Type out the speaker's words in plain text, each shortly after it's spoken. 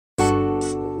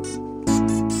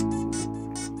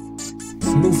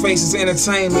New Faces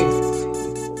Entertainment.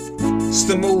 It's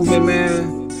the movement,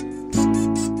 man.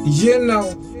 You know,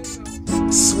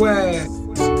 swag.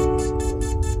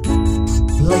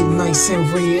 Late nights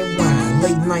and red wine,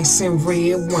 late nights and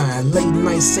red wine, late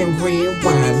nights and red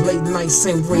wine, late nights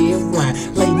and red wine,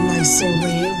 late nights and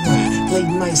red wine,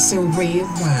 late nights and red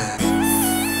wine.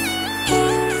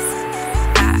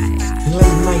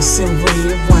 Late nights and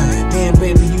red wine, damn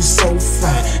baby you so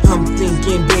fine. I'm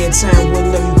thinking bedtime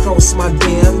whenever you cross my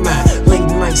damn mind.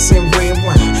 Late nights and red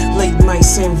wine, late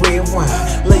nights and red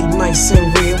wine, late nights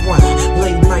and red wine,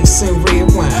 late nights and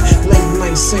red wine, late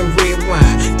nights and red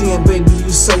wine. Damn baby you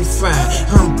so fine.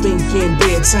 I'm thinking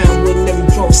bedtime whenever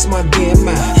you cross my damn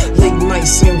mind. Late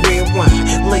nights and red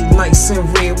wine, late nights and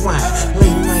red wine,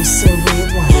 late nights and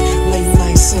red wine, late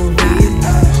nights and red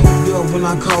wine. When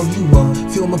I call you up,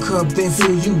 fill my cup, then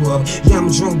fill you up. Yeah,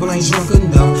 I'm drunk, but I ain't drunk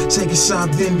enough. Take a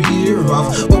shot, then beat her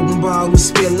off. Open bottle,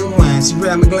 spilling wine. She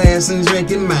grab my glass and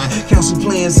drinking mine. Count some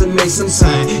plans and make some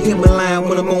time. Hit my line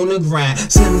when I'm on the grind.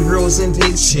 7 girls and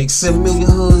 8 chicks, 1 million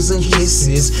hugs and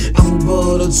kisses. I'm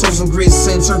butter, toast and grits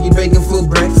and turkey bacon for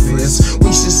breakfast.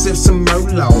 We should sip some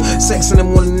Merlot. Sex in the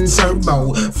morning in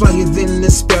turbo. Flyer than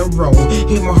the sparrow.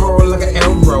 Hit my heart like an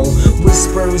arrow.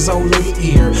 Whispers all in your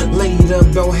ear. Laid up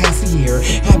about half a year.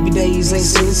 Happy days ain't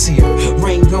seen this here.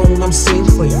 Rain gone, I'm seeing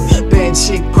clear. Bad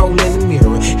chick pole in the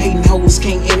mirror. Hating hoes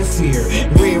can't interfere.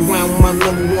 Red wine with my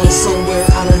 #1 somewhere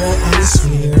out of the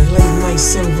atmosphere. Late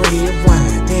nights and red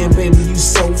wine. Damn baby you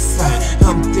so fine.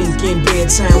 I'm thinking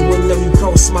bedtime whenever you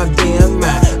cross my damn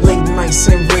mind. Late nights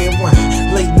and red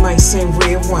wine. Late nights and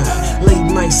red wine.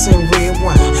 Late nights and red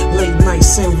wine. Late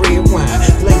nights and red wine.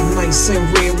 Late nights and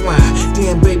red wine.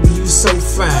 Damn baby you so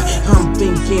fine. I'm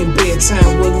thinking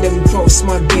bedtime whenever you cross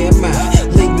my damn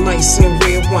mind. Late nights and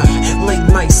red wine. Late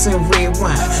nights and red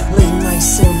wine. Late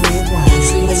nights and red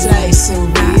wine. Late nights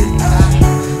and red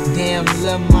wine. Damn,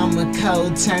 lil' mama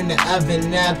cold, turn the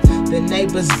oven up. The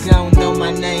neighbors gon' know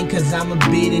my name cause I'ma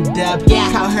beat it up.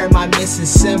 Call her my Mrs.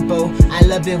 Simple. I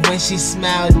love it when she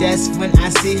smile, that's when I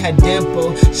see her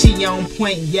dimple. She on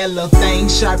point, yellow thing,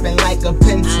 sharpened like a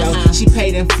pencil. She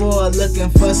paid in full, looking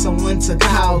for someone to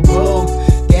call boo.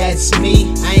 That's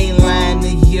me, I ain't lying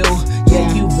to you.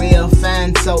 Yeah, you real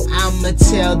fine, so I'ma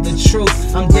tell the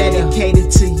truth. I'm dedicated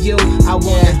to you, I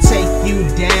wanna take you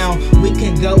down. We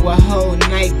can go a whole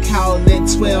night, call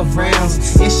it 12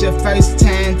 rounds. It's your first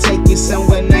time, take you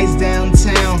somewhere nice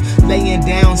downtown. Laying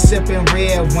down, sipping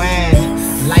red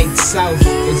wine. Lights off,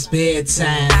 it's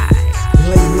bedtime.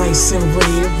 Late nights and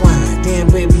red wine. Damn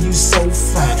baby you so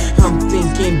fine. I'm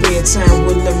thinking bedtime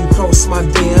whenever you cross my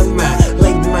damn mind.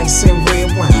 Late nights and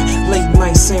red wine. Late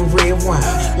nights and red wine.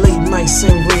 Late nights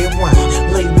and red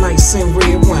wine. Late nights and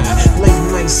red wine.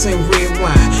 Late nights and red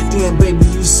wine. Damn baby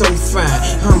you so fine.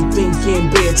 I'm thinking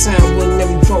bedtime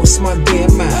whenever you cross my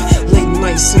damn mind. Late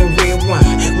nights and red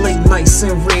wine. Late nights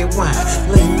and red wine.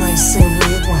 Late nights and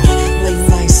red wine. Late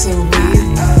nights and red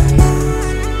wine.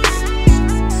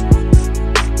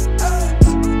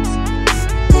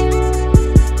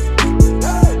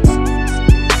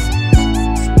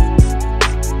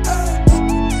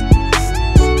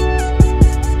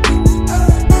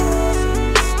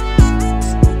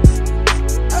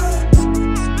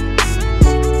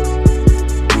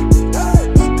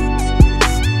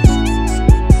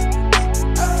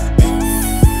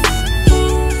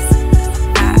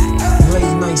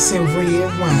 And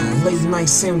red wine, late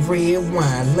nights and red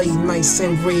wine, late nights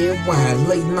and red wine,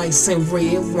 late nights and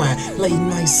red wine, late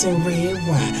nights and red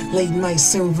wine, late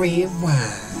nights and red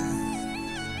wine.